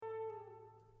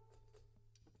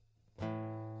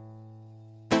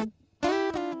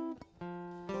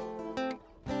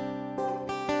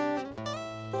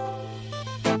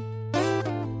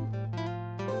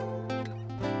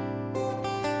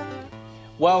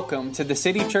Welcome to the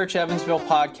City Church Evansville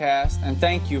podcast, and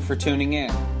thank you for tuning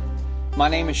in. My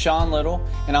name is Sean Little,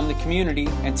 and I'm the community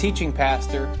and teaching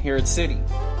pastor here at City.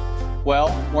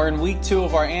 Well, we're in week 2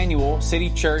 of our annual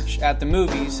City Church at the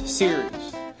Movies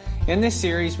series. In this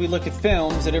series, we look at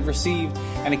films that have received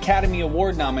an Academy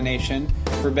Award nomination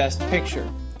for Best Picture.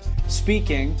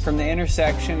 Speaking from the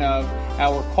intersection of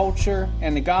our culture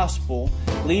and the gospel,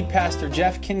 lead pastor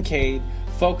Jeff Kincaid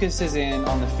focuses in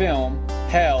on the film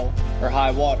Hell or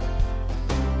High Water.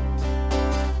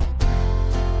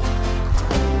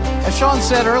 As Sean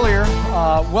said earlier,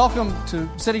 welcome to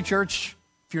City Church.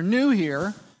 If you're new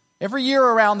here, every year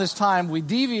around this time we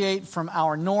deviate from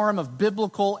our norm of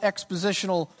biblical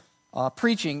expositional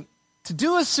preaching to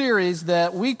do a series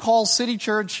that we call City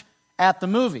Church at the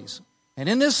Movies. And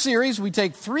in this series, we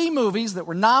take 3 movies that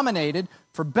were nominated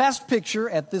for Best Picture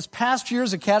at this past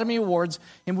year's Academy Awards,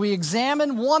 and we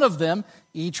examine one of them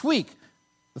each week.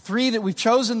 The 3 that we've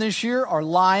chosen this year are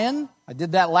Lion, I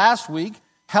did that last week,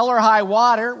 Hell or High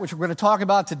Water, which we're going to talk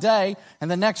about today, and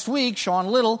the next week, Sean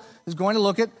Little is going to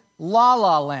look at La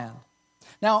La Land.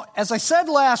 Now, as I said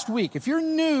last week, if you're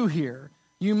new here,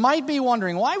 you might be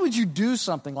wondering, why would you do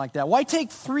something like that? Why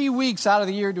take 3 weeks out of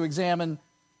the year to examine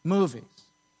movies?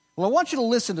 Well, I want you to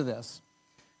listen to this.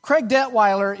 Craig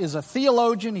Detweiler is a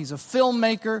theologian, he's a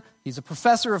filmmaker, he's a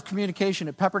professor of communication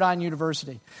at Pepperdine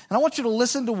University. And I want you to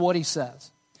listen to what he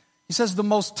says. He says, the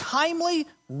most timely,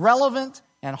 relevant,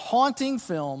 and haunting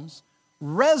films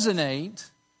resonate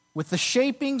with the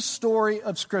shaping story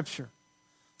of Scripture.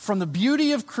 From the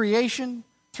beauty of creation,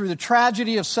 through the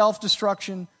tragedy of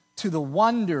self-destruction, to the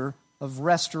wonder of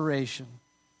restoration.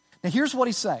 Now here's what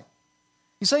he's saying.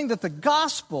 He's saying that the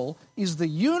gospel is the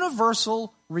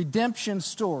universal redemption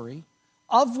story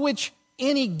of which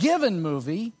any given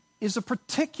movie is a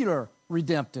particular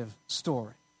redemptive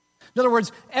story. In other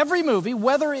words, every movie,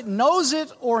 whether it knows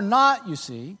it or not, you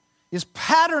see, is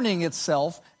patterning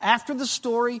itself after the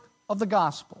story of the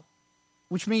gospel,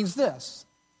 which means this,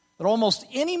 that almost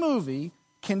any movie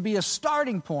can be a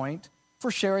starting point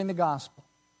for sharing the gospel.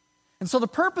 And so the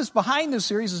purpose behind this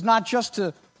series is not just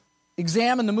to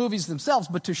examine the movies themselves,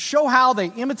 but to show how they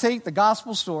imitate the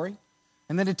gospel story,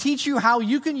 and then to teach you how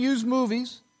you can use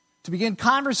movies to begin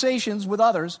conversations with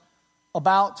others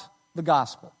about the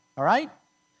gospel. All right?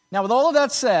 Now, with all of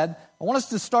that said, I want us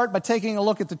to start by taking a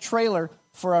look at the trailer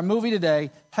for our movie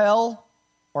today, Hell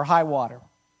or High Water.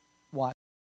 What?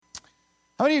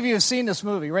 How many of you have seen this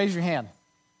movie? Raise your hand.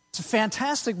 It's a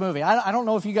fantastic movie. I don't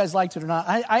know if you guys liked it or not.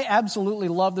 I absolutely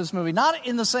love this movie. Not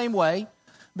in the same way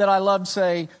that I loved,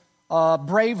 say,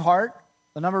 Braveheart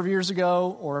a number of years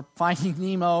ago, or Finding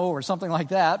Nemo, or something like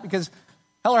that, because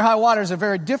Hell or High Water is a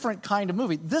very different kind of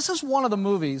movie. This is one of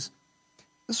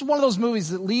those movies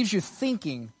that leaves you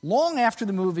thinking long after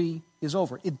the movie is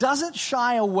over. It doesn't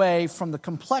shy away from the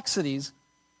complexities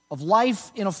of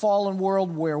life in a fallen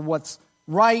world where what's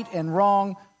right and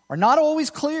wrong are not always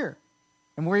clear,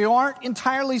 and where you aren't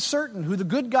entirely certain who the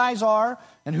good guys are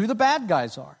and who the bad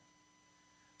guys are.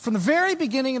 From the very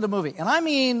beginning of the movie, and I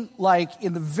mean like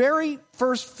in the very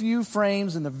first few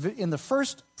frames, in the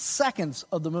first seconds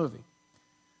of the movie,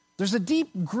 there's a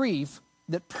deep grief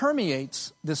that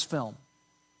permeates this film.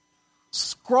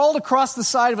 Scrawled across the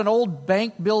side of an old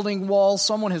bank building wall,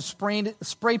 someone has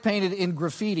spray painted in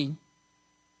graffiti,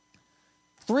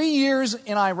 3 years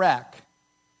in Iraq,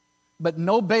 but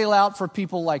no bailout for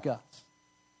people like us.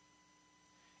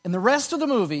 And the rest of the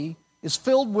movie is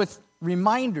filled with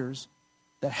reminders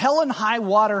that hell and high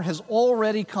water has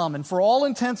already come, and for all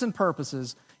intents and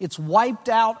purposes, it's wiped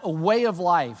out a way of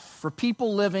life for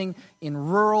people living in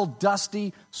rural,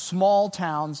 dusty, small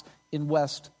towns in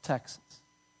West Texas.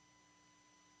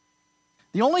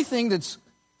 The only thing that's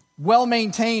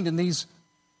well-maintained in these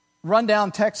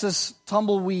rundown Texas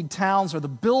tumbleweed towns are the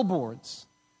billboards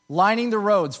lining the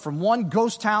roads from one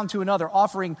ghost town to another,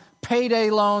 offering payday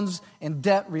loans and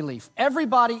debt relief.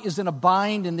 Everybody is in a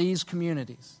bind in these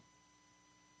communities.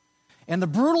 And the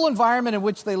brutal environment in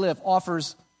which they live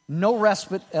offers no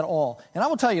respite at all. And I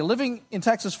will tell you, living in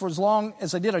Texas for as long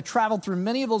as I did, I traveled through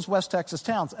many of those West Texas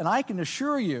towns, and I can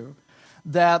assure you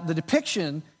that the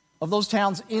depiction of those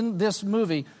towns in this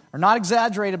movie are not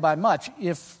exaggerated by much,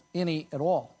 if any at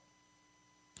all.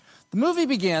 The movie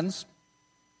begins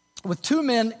with 2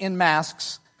 men in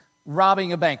masks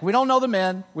robbing a bank. We don't know the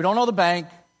men, we don't know the bank,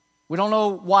 we don't know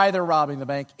why they're robbing the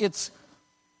bank. It's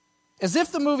as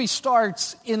if the movie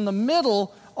starts in the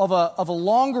middle of a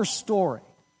longer story.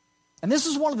 And this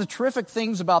is one of the terrific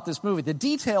things about this movie. The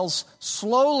details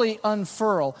slowly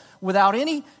unfurl without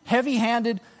any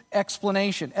heavy-handed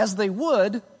explanation, as they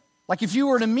would, like if you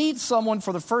were to meet someone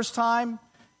for the first time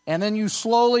And then you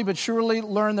slowly but surely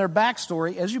learn their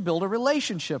backstory as you build a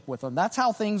relationship with them. That's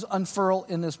how things unfurl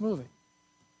in this movie.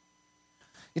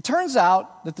 It turns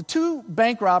out that the two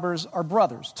bank robbers are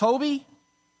brothers, Toby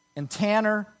and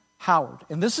Tanner Howard.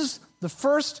 And this is the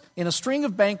first in a string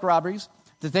of bank robberies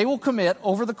that they will commit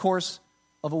over the course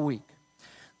of a week.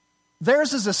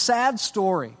 Theirs is a sad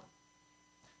story.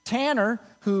 Tanner,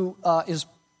 who is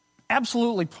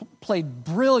absolutely played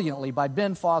brilliantly by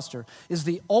Ben Foster, is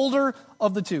the older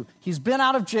of the two. He's been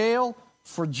out of jail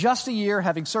for just a year,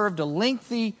 having served a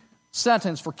lengthy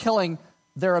sentence for killing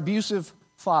their abusive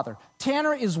father.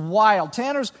 Tanner is wild.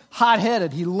 Tanner's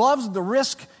hot-headed. He loves the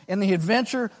risk and the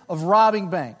adventure of robbing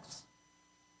banks.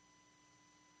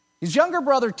 His younger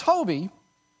brother, Toby,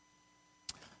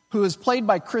 who is played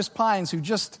by Chris Pines, who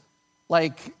just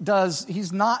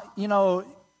he's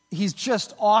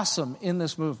just awesome in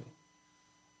this movie.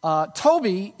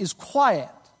 Toby is quiet.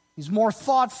 He's more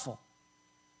thoughtful,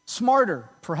 smarter,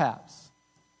 perhaps.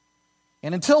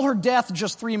 And until her death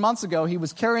just 3 months ago, he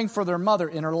was caring for their mother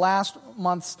in her last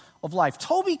months of life.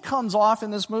 Toby comes off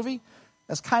in this movie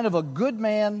as kind of a good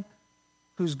man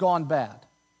who's gone bad.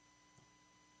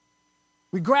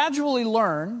 We gradually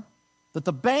learn that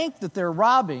the bank that they're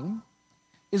robbing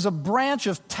is a branch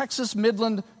of Texas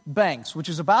Midland Banks, which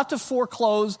is about to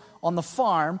foreclose on the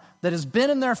farm that has been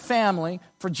in their family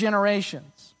for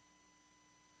generations.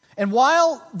 And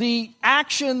while the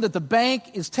action that the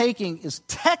bank is taking is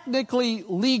technically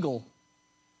legal,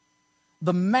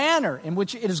 the manner in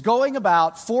which it is going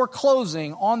about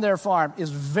foreclosing on their farm is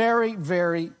very,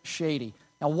 very shady.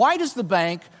 Now, why does the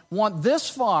bank want this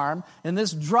farm in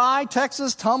this dry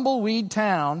Texas tumbleweed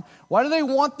town? Why do they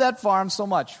want that farm so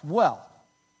much? Well,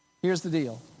 here's the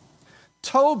deal.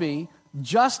 Toby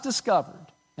just discovered,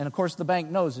 and of course the bank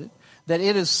knows it, that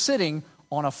it is sitting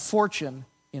on a fortune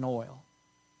in oil.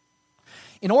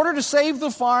 In order to save the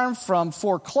farm from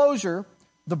foreclosure,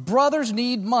 the brothers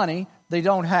need money they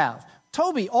don't have.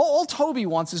 Toby, all Toby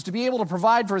wants is to be able to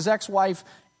provide for his ex-wife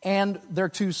and their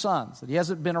two sons that he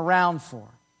hasn't been around for.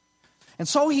 And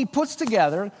so he puts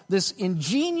together this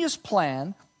ingenious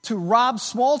plan to rob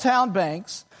small-town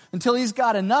banks until he's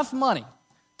got enough money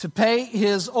to pay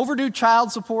his overdue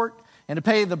child support and to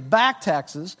pay the back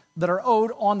taxes that are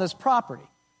owed on this property.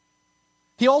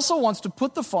 He also wants to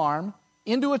put the farm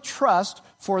into a trust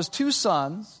for his two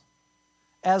sons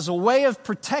as a way of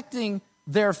protecting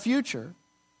their future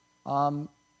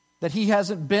that he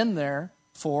hasn't been there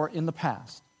for in the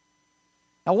past.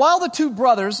 Now, while the two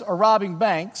brothers are robbing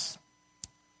banks,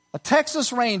 a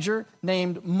Texas Ranger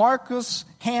named Marcus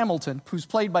Hamilton, who's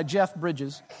played by Jeff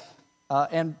Bridges,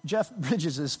 and Jeff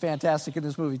Bridges is fantastic in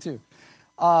this movie too.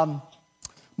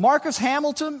 Marcus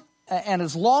Hamilton and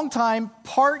his longtime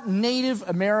part Native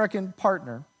American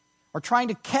partner are trying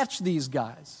to catch these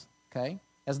guys, okay,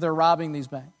 as they're robbing these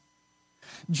banks.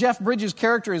 Jeff Bridges'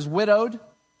 character is widowed,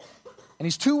 and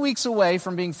he's 2 weeks away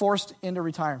from being forced into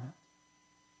retirement.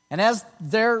 And as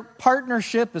their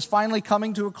partnership is finally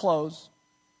coming to a close,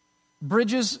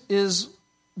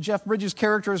 Jeff Bridges'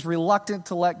 character is reluctant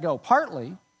to let go,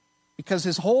 partly because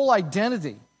his whole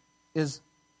identity has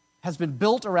been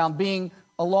built around being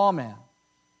a lawman,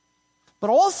 but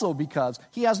also because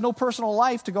he has no personal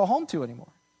life to go home to anymore.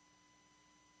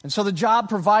 And so the job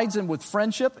provides him with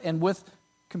friendship and with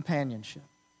companionship.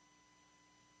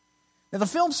 Now, the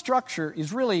film structure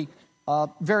is really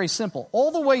very simple.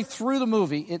 All the way through the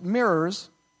movie, it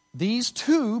mirrors these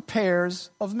two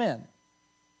pairs of men.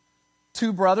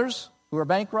 Two brothers who are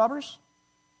bank robbers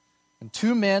and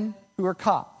two men who are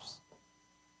cops.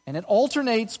 And it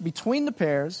alternates between the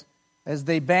pairs as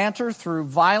they banter through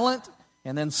violent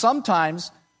and then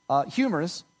sometimes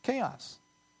humorous chaos.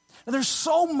 Now, there's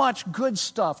so much good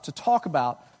stuff to talk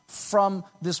about from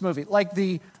this movie, like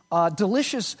the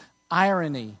delicious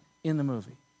irony in the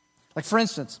movie. Like, for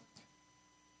instance,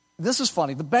 this is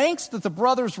funny. The banks that the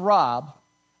brothers rob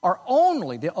are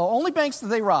the only banks that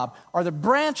they rob are the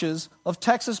branches of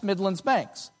Texas Midlands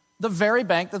Banks, the very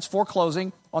bank that's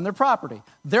foreclosing on their property.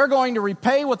 They're going to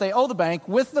repay what they owe the bank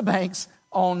with the bank's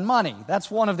own money. That's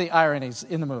one of the ironies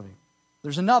in the movie.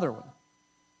 There's another one.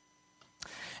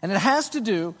 And it has to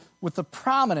do with the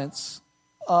prominence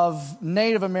of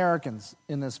Native Americans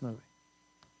in this movie.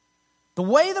 The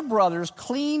way the brothers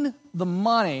clean the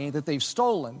money that they've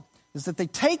stolen is that they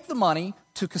take the money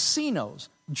to casinos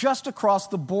just across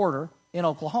the border in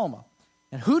Oklahoma.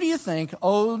 And who do you think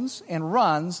owns and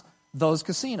runs those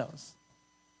casinos?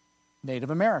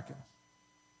 Native Americans.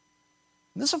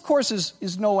 And this, of course,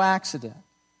 is no accident.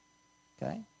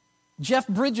 Okay? Jeff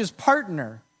Bridges'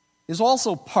 partner is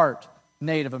also part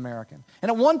Native American.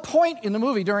 And at one point in the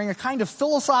movie, during a kind of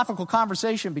philosophical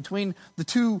conversation between the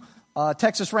two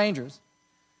Texas Rangers,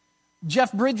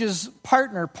 Jeff Bridges'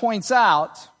 partner points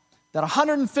out that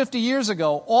 150 years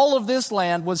ago, all of this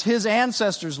land was his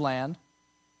ancestors' land,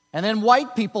 and then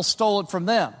white people stole it from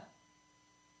them.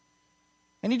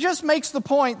 And he just makes the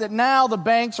point that now the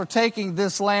banks are taking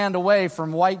this land away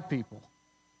from white people.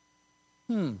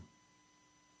 There's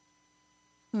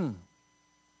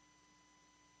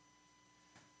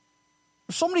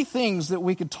so many things that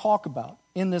we could talk about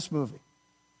in this movie.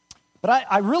 But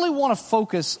I really want to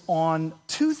focus on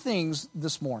two things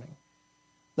this morning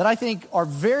that I think are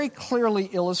very clearly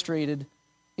illustrated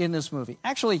in this movie.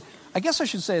 Actually, I guess I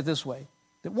should say it this way,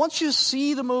 that once you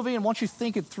see the movie and once you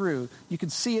think it through, you can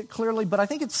see it clearly, but I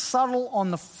think it's subtle on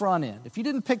the front end. If you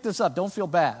didn't pick this up, don't feel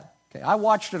bad. Okay, I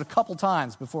watched it a couple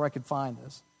times before I could find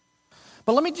this.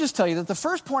 But let me just tell you that the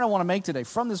first point I want to make today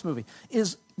from this movie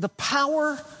is the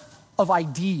power of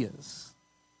ideas.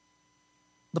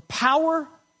 The power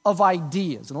of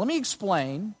ideas. And let me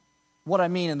explain what I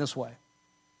mean in this way.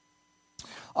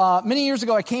 Many years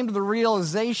ago, I came to the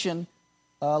realization,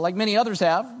 like many others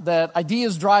have, that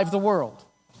ideas drive the world.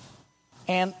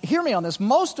 And hear me on this,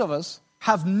 most of us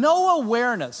have no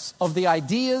awareness of the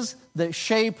ideas that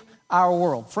shape our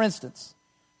world. For instance,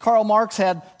 Karl Marx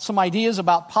had some ideas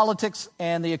about politics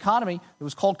and the economy. It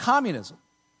was called communism.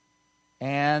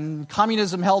 And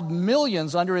communism held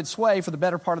millions under its sway for the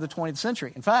better part of the 20th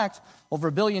century. In fact, over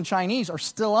 1 billion Chinese are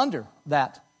still under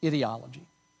that ideology.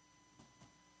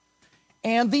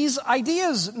 And these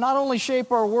ideas not only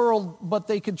shape our world, but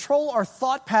they control our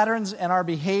thought patterns and our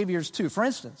behaviors too. For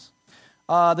instance,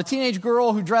 the teenage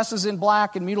girl who dresses in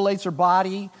black and mutilates her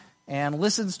body and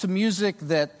listens to music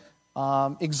that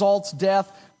exalts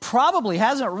death probably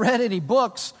hasn't read any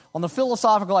books on the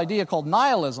philosophical idea called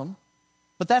nihilism,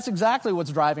 but that's exactly what's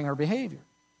driving her behavior.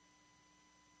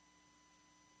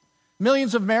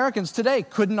 Millions of Americans today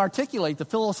couldn't articulate the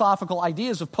philosophical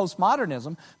ideas of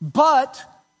postmodernism, but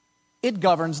it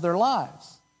governs their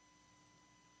lives.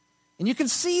 And you can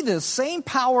see this same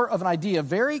power of an idea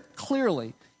very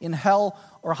clearly in Hell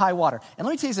or High Water. And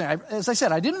let me tell you something. As I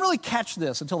said, I didn't really catch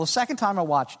this until the second time I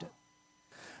watched it.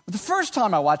 But the first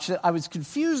time I watched it, I was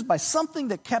confused by something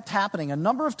that kept happening a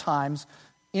number of times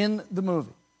in the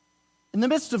movie. In the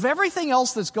midst of everything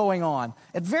else that's going on,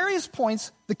 at various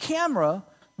points, the camera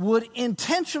would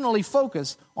intentionally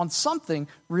focus on something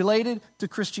related to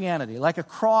Christianity, like a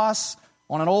cross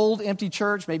on an old empty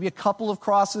church, maybe a couple of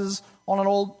crosses on an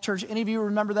old church. Any of you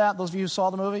remember that? Those of you who saw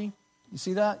the movie? You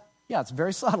see that? Yeah, it's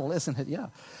very subtle, isn't it? Yeah.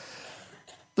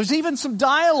 There's even some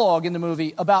dialogue in the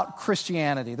movie about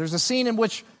Christianity. There's a scene in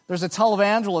which there's a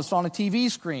televangelist on a TV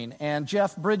screen, and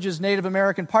Jeff Bridges' Native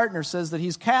American partner says that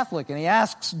he's Catholic, and he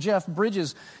asks Jeff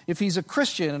Bridges if he's a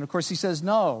Christian, and of course he says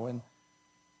no. And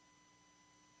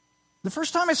the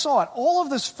first time I saw it, all of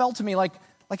this felt to me like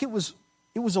it was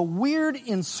a weird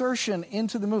insertion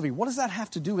into the movie. What does that have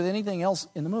to do with anything else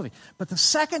in the movie? But the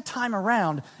second time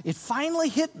around, it finally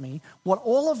hit me what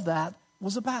all of that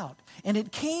was about. And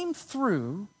it came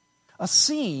through a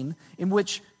scene in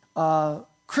which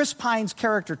Chris Pine's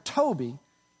character, Toby,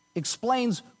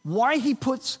 explains why he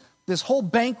puts this whole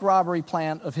bank robbery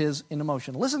plan of his into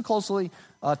motion. Listen closely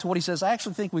to what he says. I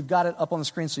actually think we've got it up on the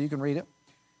screen so you can read it.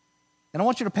 And I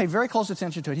want you to pay very close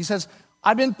attention to it. He says,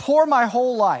 "I've been poor my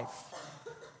whole life.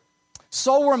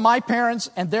 So were my parents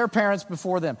and their parents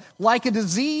before them. Like a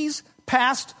disease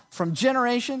passed from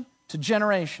generation to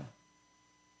generation."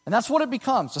 And that's what it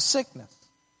becomes, a sickness,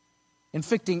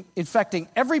 infecting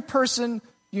every person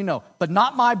you know, but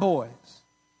not my boys.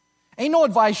 Ain't no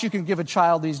advice you can give a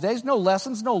child these days, no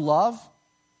lessons, no love.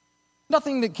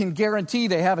 Nothing that can guarantee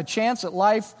they have a chance at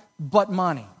life but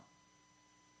money.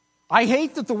 I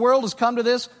hate that the world has come to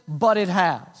this, but it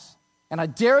has. And I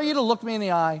dare you to look me in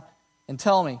the eye and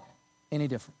tell me any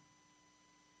different.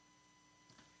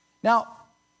 Now,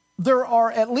 there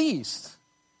are at least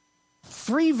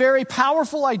 3 very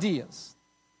powerful ideas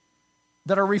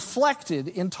that are reflected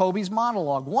in Toby's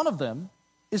monologue. One of them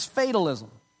is fatalism.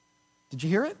 Did you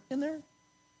hear it in there?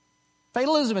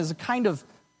 Fatalism is a kind of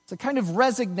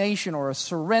resignation or a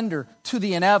surrender to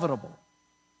the inevitable.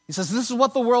 He says, this is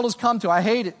what the world has come to. I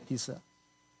hate it, he said.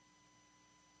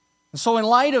 And so in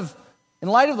light of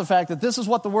the fact that this is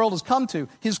what the world has come to,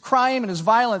 his crime and his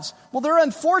violence, well, they're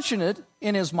unfortunate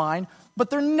in his mind, but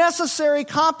they're necessary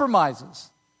compromises,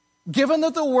 given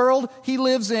that the world he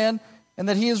lives in and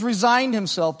that he has resigned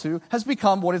himself to has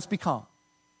become what it's become.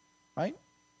 Right?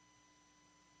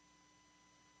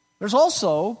 There's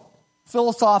also a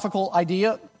philosophical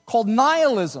idea called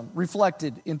nihilism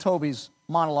reflected in Toby's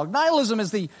monologue. Nihilism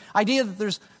is the idea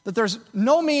that there's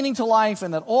no meaning to life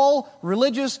and that all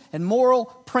religious and moral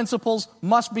principles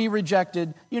must be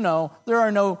rejected. There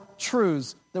are no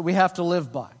truths that we have to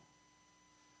live by.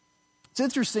 It's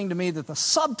interesting to me that the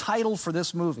subtitle for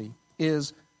this movie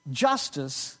is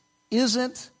Justice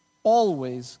Isn't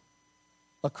Always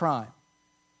a Crime.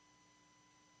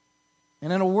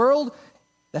 And in a world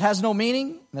that has no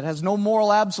meaning, that has no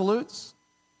moral absolutes,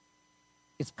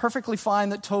 it's perfectly fine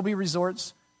that Toby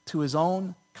resorts to his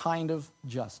own kind of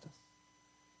justice.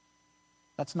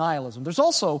 That's nihilism. There's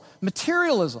also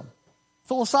materialism,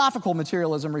 philosophical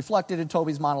materialism reflected in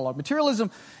Toby's monologue.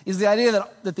 Materialism is the idea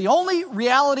that the only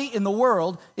reality in the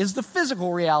world is the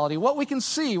physical reality, what we can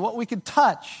see, what we can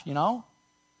touch, And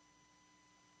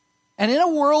in a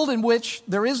world in which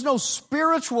there is no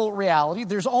spiritual reality,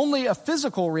 there's only a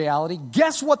physical reality,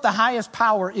 guess what the highest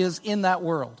power is in that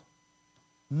world?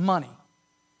 Money.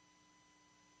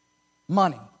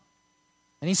 Money.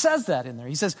 And he says that in there.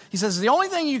 He says the only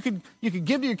thing you could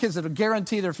give to your kids that will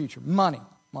guarantee their future, money.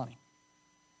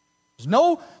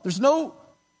 There's no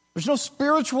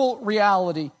spiritual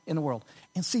reality in the world.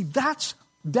 And see, that's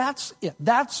it.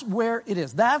 That's where it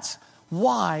is. That's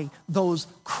why those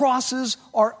crosses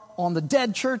are on the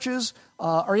dead churches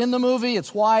are in the movie.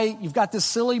 It's why you've got this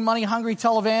silly, money-hungry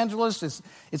televangelist.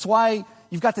 It's why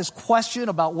you've got this question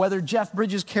about whether Jeff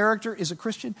Bridges' character is a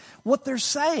Christian. What they're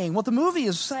saying, what the movie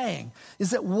is saying,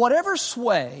 is that whatever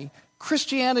sway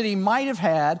Christianity might have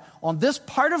had on this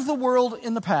part of the world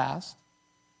in the past,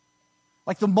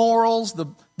 like the morals, the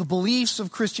beliefs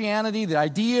of Christianity, the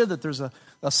idea that there's a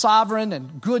sovereign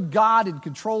and good God in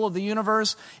control of the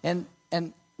universe, and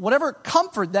whatever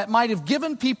comfort that might have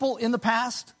given people in the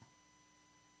past,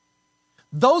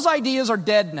 those ideas are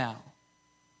dead now.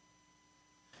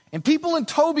 And people in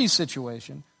Toby's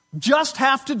situation just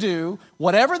have to do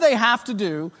whatever they have to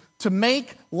do to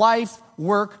make life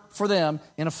work for them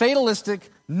in a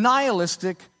fatalistic,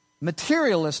 nihilistic,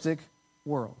 materialistic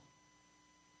world.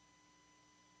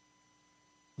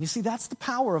 You see, that's the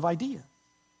power of ideas.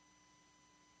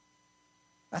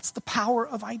 That's the power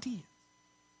of ideas.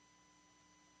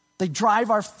 They drive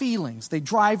our feelings. They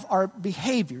drive our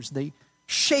behaviors. They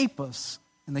shape us,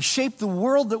 and they shape the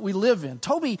world that we live in.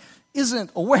 Toby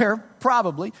isn't aware,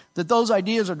 probably, that those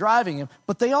ideas are driving him,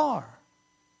 but they are.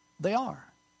 They are.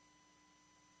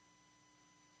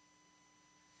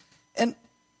 And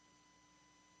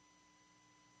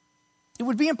it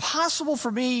would be impossible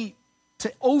for me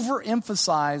to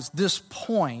overemphasize this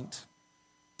point,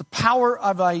 the power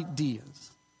of ideas.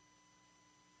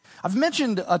 I've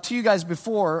mentioned to you guys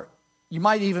before, you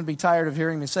might even be tired of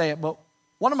hearing me say it, but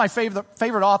one of my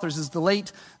favorite authors is the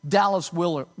late Dallas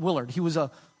Willard. He was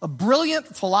a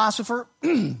brilliant philosopher,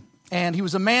 and he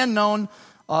was a man known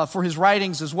for his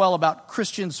writings as well about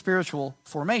Christian spiritual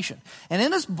formation. And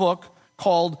in his book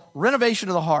called Renovation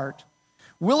of the Heart,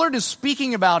 Willard is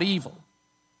speaking about evil.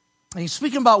 And he's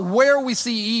speaking about where we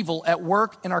see evil at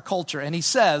work in our culture. And he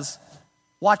says,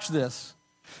 watch this.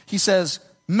 He says,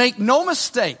 make no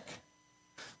mistake,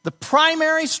 the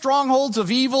primary strongholds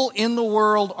of evil in the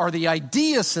world are the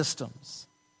idea systems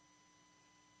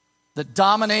that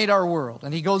dominate our world.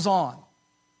 And he goes on.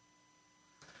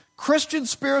 Christian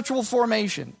spiritual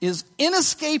formation is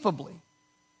inescapably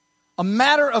a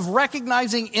matter of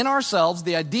recognizing in ourselves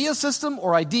the idea system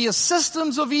or idea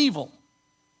systems of evil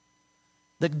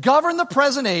that govern the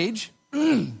present age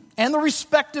and the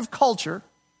respective culture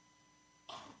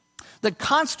that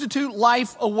constitute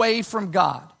life away from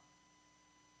God,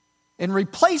 and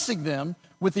replacing them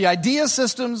with the idea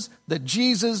systems that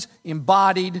Jesus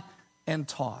embodied and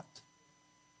taught.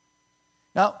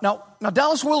 Now,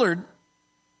 Dallas Willard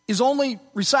is only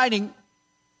reciting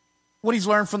what he's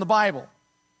learned from the Bible.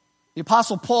 The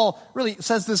Apostle Paul really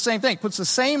says the same thing, puts the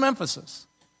same emphasis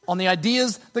on the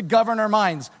ideas that govern our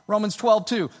minds. Romans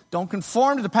 12:2, don't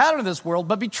conform to the pattern of this world,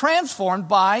 but be transformed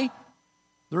by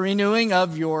the renewing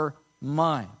of your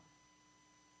mind.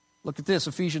 Look at this,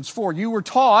 Ephesians 4. You were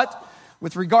taught,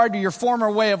 with regard to your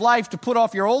former way of life, to put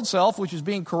off your old self, which is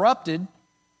being corrupted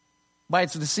by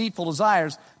its deceitful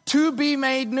desires, to be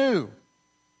made new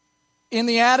in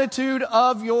the attitude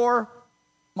of your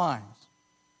minds.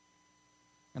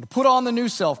 And to put on the new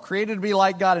self, created to be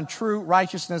like God in true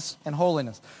righteousness and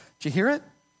holiness. Did you hear it?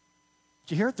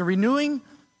 Did you hear it? The renewing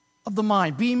of the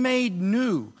mind. Be made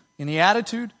new in the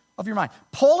attitude of your mind.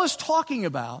 Paul is talking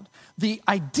about the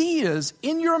ideas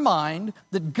in your mind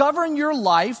that govern your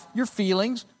life, your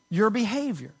feelings, your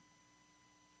behavior.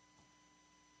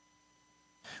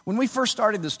 When we first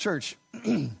started this church,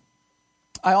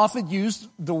 I often used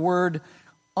the word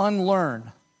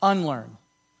unlearn,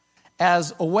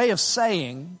 as a way of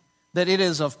saying that it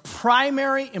is of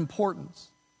primary importance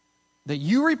that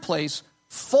you replace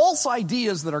false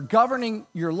ideas that are governing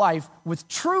your life with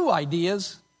true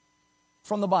ideas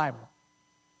from the Bible.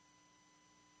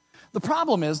 The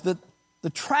problem is that the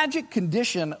tragic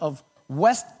condition of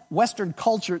Western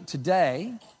culture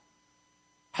today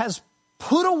has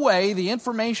put away the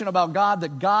information about God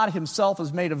that God himself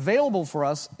has made available for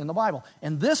us in the Bible.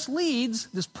 And this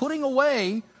putting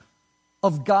away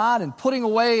of God and putting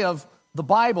away of the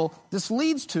Bible, this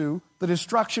leads to the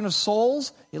destruction of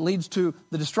souls, it leads to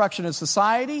the destruction of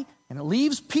society, and it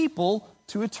leaves people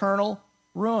to eternal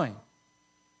ruin.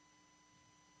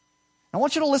 I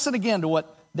want you to listen again to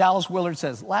what Dallas Willard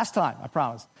says. Last time, I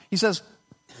promise. He says,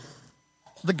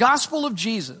 the gospel of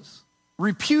Jesus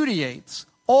repudiates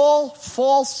all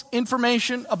false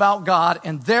information about God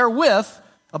and therewith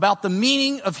about the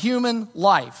meaning of human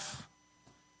life.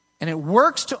 And it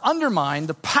works to undermine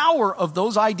the power of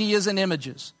those ideas and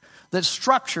images that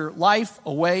structure life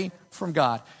away from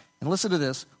God. And listen to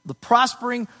this. The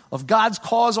prospering of God's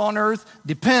cause on earth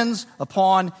depends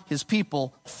upon his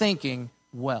people thinking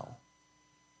well.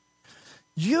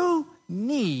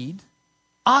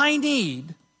 I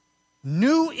need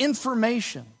new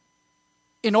information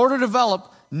in order to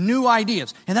develop new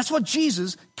ideas. And that's what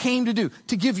Jesus came to do,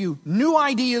 to give you new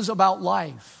ideas about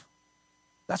life.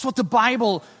 That's what the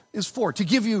Bible is for, to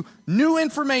give you new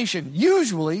information,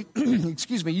 usually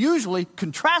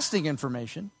contrasting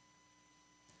information,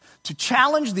 to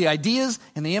challenge the ideas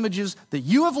and the images that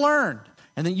you have learned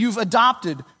and that you've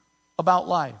adopted about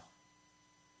life.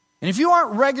 And if you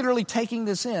aren't regularly taking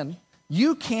this in,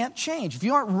 you can't change. If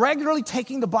you aren't regularly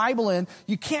taking the Bible in,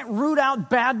 you can't root out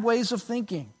bad ways of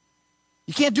thinking.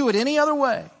 You can't do it any other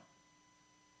way. And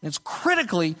it's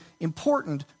critically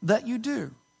important that you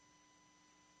do.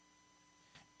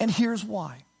 And here's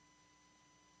why.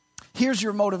 Here's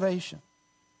your motivation.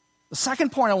 The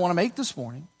second point I want to make this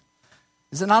morning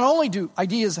is that not only do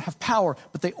ideas have power,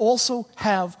 but they also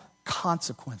have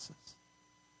consequences.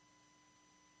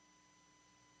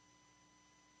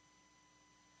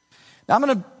 Now, I'm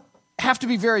going to have to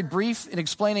be very brief in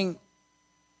explaining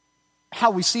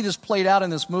how we see this played out in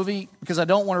this movie because I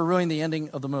don't want to ruin the ending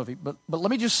of the movie. But let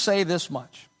me just say this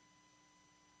much.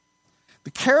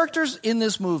 The characters in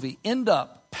this movie end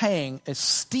up paying a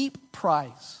steep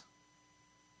price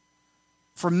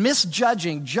for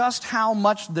misjudging just how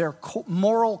much their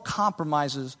moral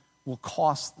compromises will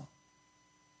cost them.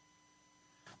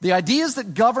 The ideas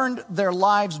that governed their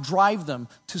lives drive them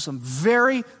to some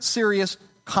very serious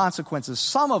consequences,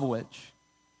 some of which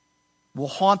will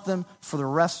haunt them for the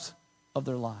rest of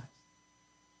their lives.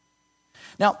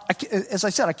 Now, as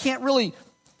I said, I can't really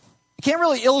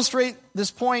illustrate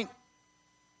this point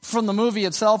from the movie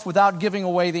itself without giving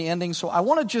away the ending, so I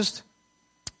want to just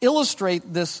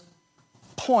illustrate this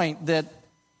point that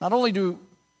not only do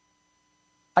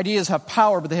ideas have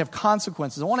power, but they have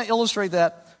consequences. I want to illustrate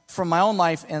that from my own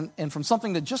life and from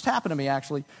something that just happened to me,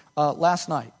 actually, last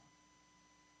night.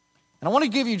 And I want to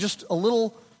give you just a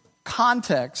little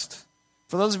context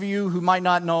for those of you who might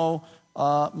not know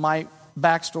my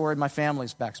backstory, my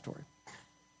family's backstory.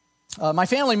 My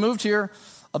family moved here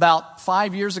about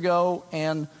 5 years ago,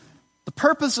 and the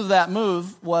purpose of that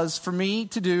move was for me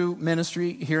to do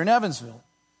ministry here in Evansville.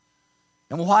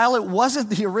 And while it wasn't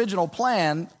the original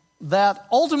plan, that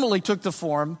ultimately took the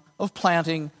form of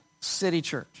planting City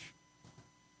Church.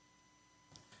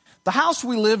 The house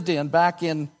we lived in back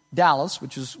in Dallas,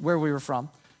 which is where we were from,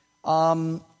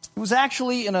 it was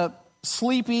actually in a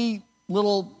sleepy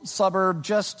little suburb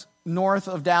just north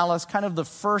of Dallas, kind of the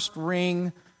first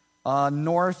ring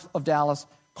north of Dallas,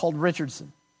 called Richardson.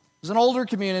 It was an older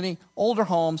community, older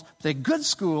homes, but they had good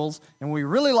schools, and we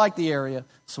really liked the area,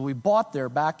 so we bought there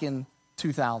back in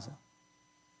 2000.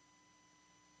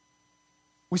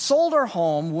 We sold our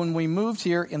home when we moved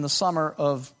here in the summer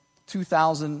of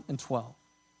 2012.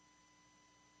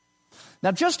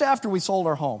 Now, just after we sold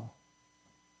our home,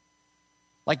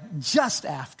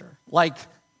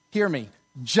 hear me,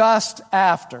 just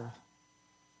after,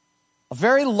 a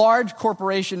very large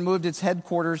corporation moved its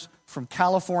headquarters from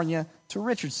California to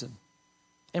Richardson.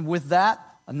 And with that,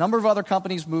 a number of other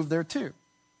companies moved there too.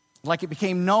 It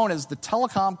became known as the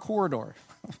Telecom Corridor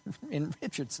in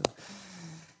Richardson.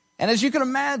 And as you can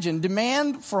imagine,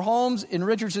 demand for homes in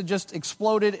Richardson just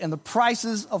exploded, and the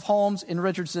prices of homes in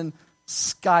Richardson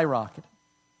skyrocketed.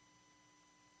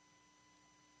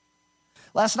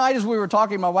 Last night as we were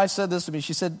talking, my wife said this to me.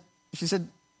 She said,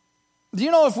 do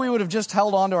you know if we would have just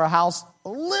held on to our house a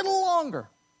little longer,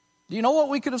 do you know what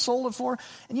we could have sold it for?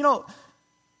 And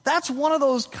that's one of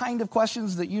those kind of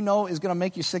questions that is going to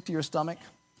make you sick to your stomach.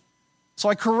 So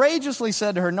I courageously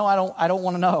said to her, no, I don't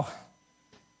want to know.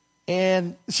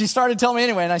 And she started telling me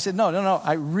anyway, and I said, no,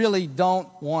 I really don't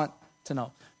want to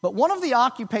know. But one of the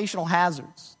occupational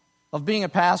hazards of being a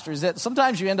pastor is that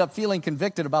sometimes you end up feeling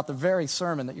convicted about the very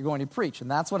sermon that you're going to preach,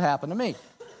 and that's what happened to me.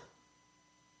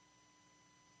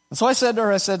 And so I said to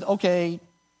her, okay,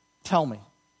 tell me.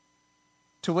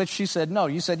 To which she said, no,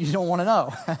 you said you don't want to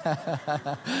know.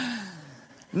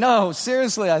 No,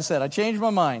 seriously, I said, I changed my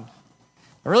mind.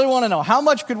 I really want to know, how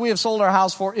much could we have sold our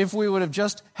house for if we would have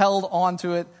just held on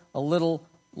to it a little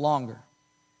longer?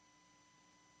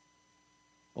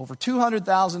 Over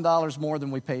 $200,000 more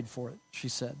than we paid for it, she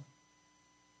said.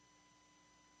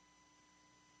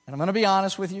 And I'm going to be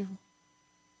honest with you.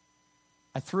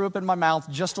 I threw up in my mouth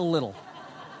just a little.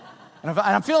 And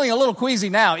I'm feeling a little queasy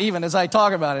now, even as I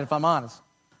talk about it, if I'm honest.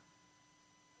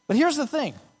 But here's the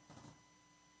thing.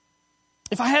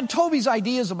 If I had Toby's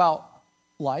ideas about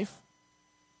life,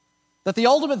 that the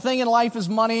ultimate thing in life is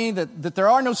money, that there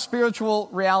are no spiritual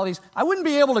realities, I wouldn't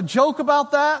be able to joke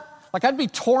about that. Like, I'd be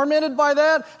tormented by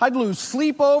that. I'd lose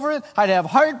sleep over it. I'd have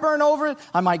heartburn over it.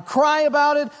 I might cry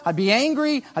about it. I'd be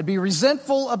angry. I'd be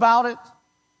resentful about it.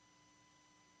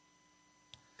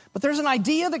 But there's an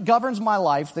idea that governs my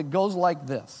life that goes like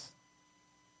this.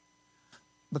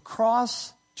 The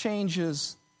cross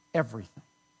changes everything.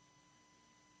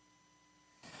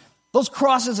 Those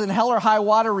crosses in hell or high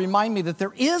water remind me that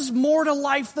there is more to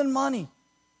life than money.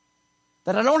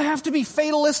 That I don't have to be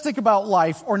fatalistic about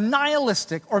life or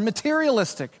nihilistic or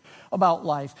materialistic about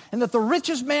life. And that the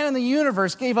richest man in the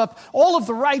universe gave up all of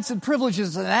the rights and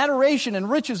privileges and adoration and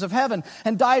riches of heaven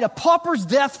and died a pauper's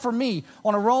death for me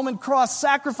on a Roman cross,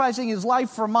 sacrificing his life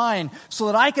for mine so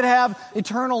that I could have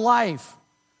eternal life.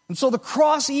 And so the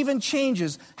cross even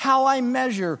changes how I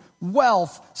measure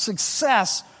wealth,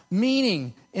 success,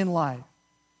 meaning in life.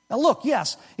 Now look,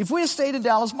 yes, if we had stayed in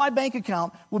Dallas, my bank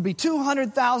account would be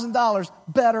 $200,000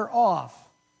 better off.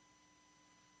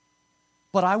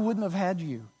 But I wouldn't have had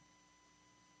you.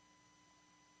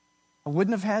 I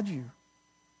wouldn't have had you.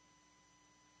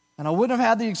 And I wouldn't have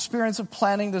had the experience of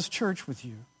planning this church with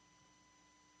you.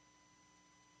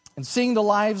 And seeing the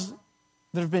lives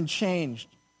that have been changed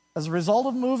as a result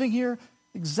of moving here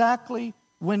exactly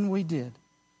when we did.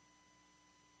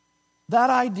 That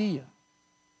idea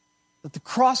that the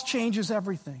cross changes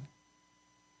everything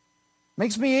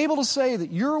makes me able to say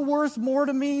that you're worth more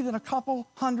to me than a couple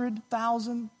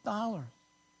 $100,000. Now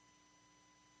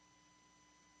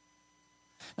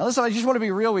listen, I just want to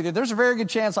be real with you. There's a very good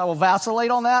chance I will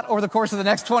vacillate on that over the course of the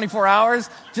next 24 hours.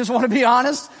 Just want to be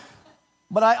honest.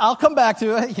 But I'll come back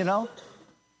to it, you know.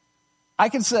 I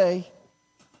can say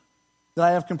that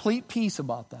I have complete peace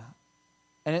about that.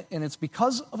 And it's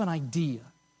because of an idea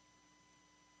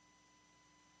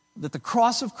that the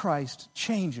cross of Christ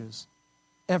changes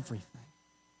everything.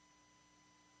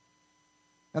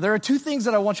 Now, there are two things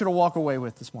that I want you to walk away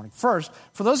with this morning. First,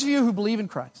 for those of you who believe in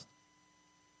Christ,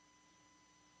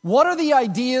 what are the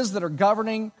ideas that are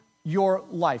governing your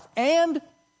life? And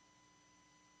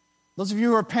those of you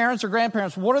who are parents or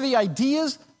grandparents, what are the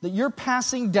ideas that you're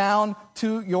passing down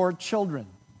to your children?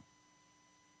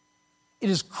 It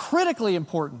is critically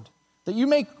important that you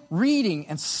make reading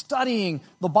and studying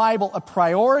the Bible a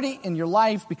priority in your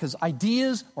life, because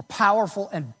ideas are powerful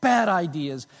and bad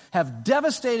ideas have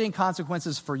devastating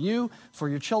consequences for you, for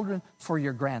your children, for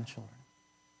your grandchildren.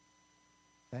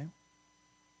 Okay?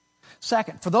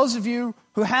 Second, for those of you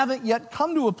who haven't yet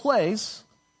come to a place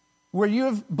where you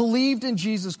have believed in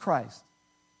Jesus Christ,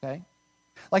 okay?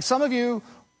 Like some of you,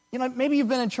 maybe you've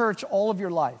been in church all of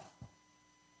your life,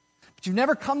 but you've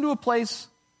never come to a place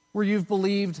where you've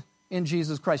believed in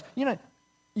Jesus Christ.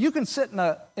 You can sit in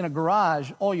a garage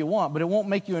all you want, but it won't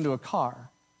make you into a car.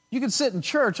 You can sit in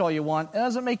church all you want, it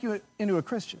doesn't make you into a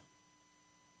Christian.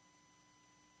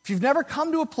 If you've never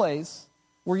come to a place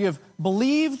where you've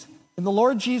believed in the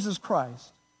Lord Jesus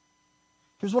Christ,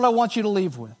 here's what I want you to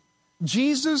leave with.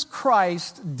 Jesus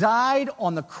Christ died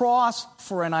on the cross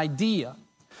for an idea.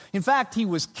 In fact, he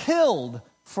was killed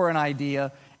for an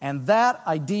idea, and that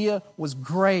idea was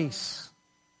grace.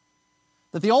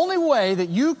 That the only way that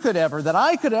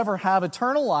I could ever have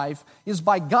eternal life is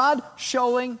by God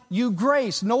showing you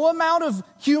grace. No amount of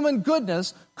human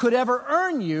goodness could ever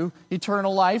earn you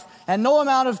eternal life, and no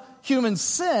amount of human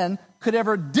sin could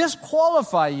ever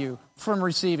disqualify you from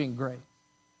receiving grace.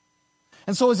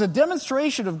 And so as a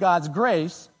demonstration of God's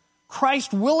grace,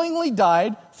 Christ willingly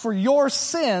died for your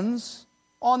sins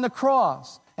on the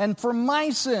cross and for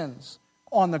my sins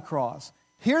on the cross.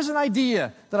 Here's an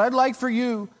idea that I'd like for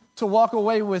you to walk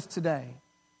away with today.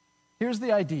 Here's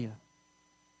the idea.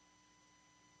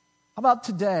 How about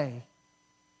today?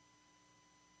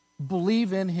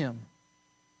 believe in him.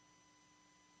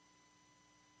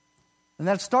 And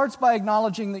that starts by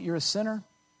acknowledging that you're a sinner.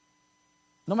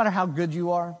 No matter how good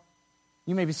you are,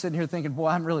 you may be sitting here thinking, boy,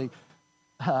 I'm really,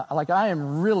 I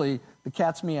am really the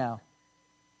cat's meow.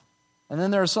 And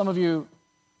then there are some of you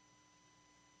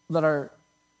that are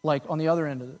like on the other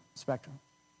end of the spectrum.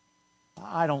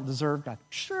 I don't deserve God.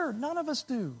 Sure, none of us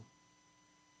do.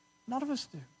 None of us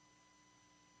do.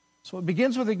 So it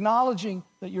begins with acknowledging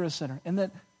that you're a sinner and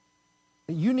that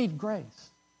you need grace.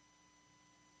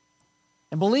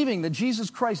 And believing that Jesus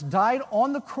Christ died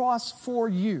on the cross for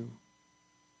you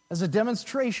as a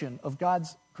demonstration of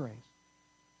God's grace.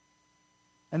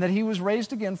 And that he was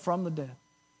raised again from the dead.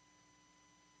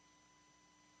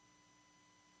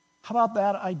 How about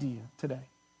that idea today?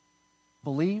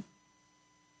 Believe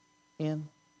in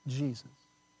Jesus.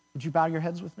 Would you bow your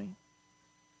heads with me?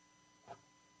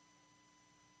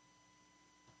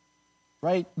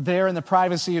 Right there in the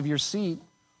privacy of your seat,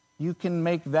 you can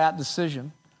make that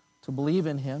decision to believe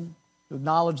in him, to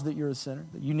acknowledge that you're a sinner,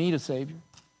 that you need a Savior.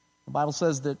 The Bible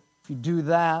says that if you do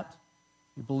that,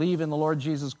 you believe in the Lord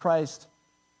Jesus Christ,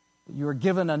 that you are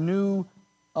given a new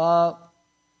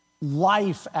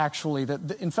life, actually.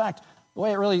 That, in fact, the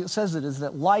way it really says it is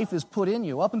that life is put in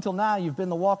you. Up until now, you've been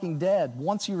the walking dead.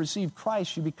 Once you receive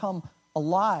Christ, you become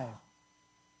alive.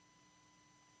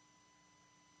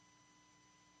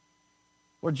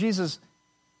 Lord Jesus,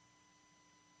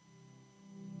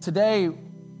 today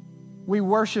we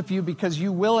worship you because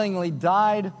you willingly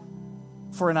died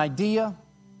for an idea,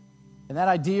 and that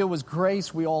idea was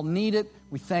grace. We all need it.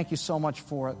 We thank you so much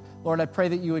for it. Lord, I pray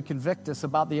that you would convict us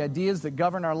about the ideas that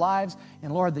govern our lives,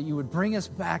 and Lord, that you would bring us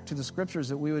back to the Scriptures,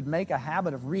 that we would make a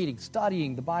habit of reading,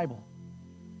 studying the Bible.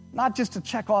 Not just to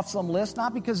check off some list,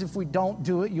 not because if we don't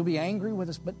do it, you'll be angry with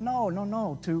us, but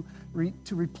no, to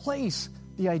replace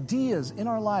the ideas in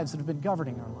our lives that have been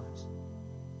governing our lives.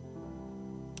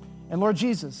 And Lord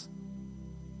Jesus,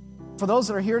 for those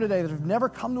that are here today that have never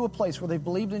come to a place where they've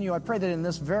believed in you, I pray that in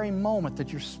this very moment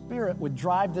that your Spirit would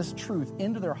drive this truth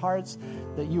into their hearts,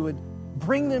 that you would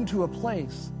bring them to a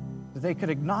place that they could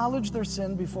acknowledge their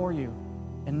sin before you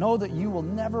and know that you will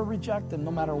never reject them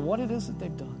no matter what it is that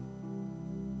they've done.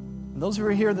 And those who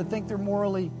are here that think they're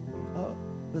morally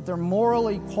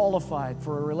qualified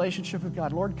for a relationship with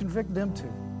God, Lord, convict them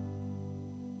too.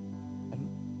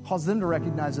 And cause them to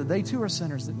recognize that they too are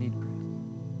sinners that need grace.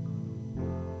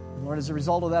 And Lord, as a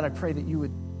result of that, I pray that you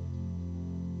would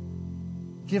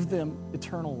give them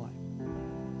eternal life.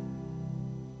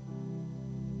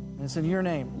 And it's in your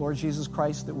name, Lord Jesus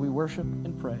Christ, that we worship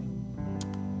and pray.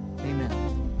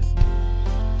 Amen.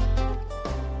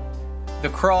 The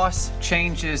cross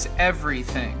changes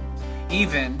everything,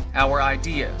 even our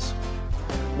ideas.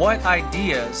 What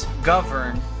ideas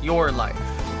govern your life?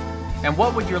 And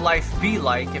what would your life be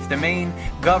like if the main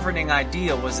governing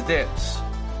idea was this?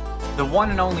 The one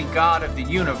and only God of the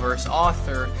universe,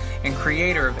 author and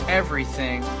creator of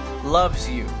everything, loves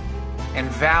you and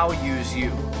values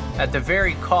you at the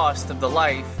very cost of the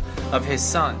life of his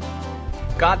Son.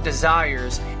 God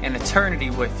desires an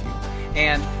eternity with you,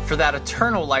 and for that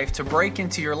eternal life to break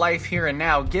into your life here and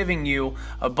now, giving you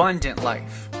abundant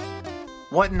life.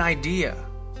 What an idea.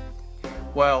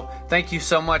 Well, thank you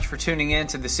so much for tuning in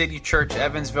to the City Church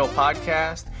Evansville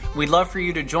podcast. We'd love for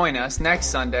you to join us next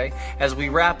Sunday as we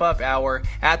wrap up our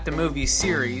At the Movies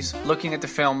series looking at the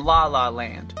film La La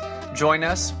Land. Join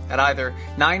us at either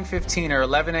 9:15 or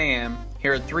 11 a.m.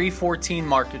 here at 314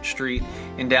 Market Street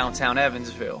in downtown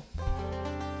Evansville.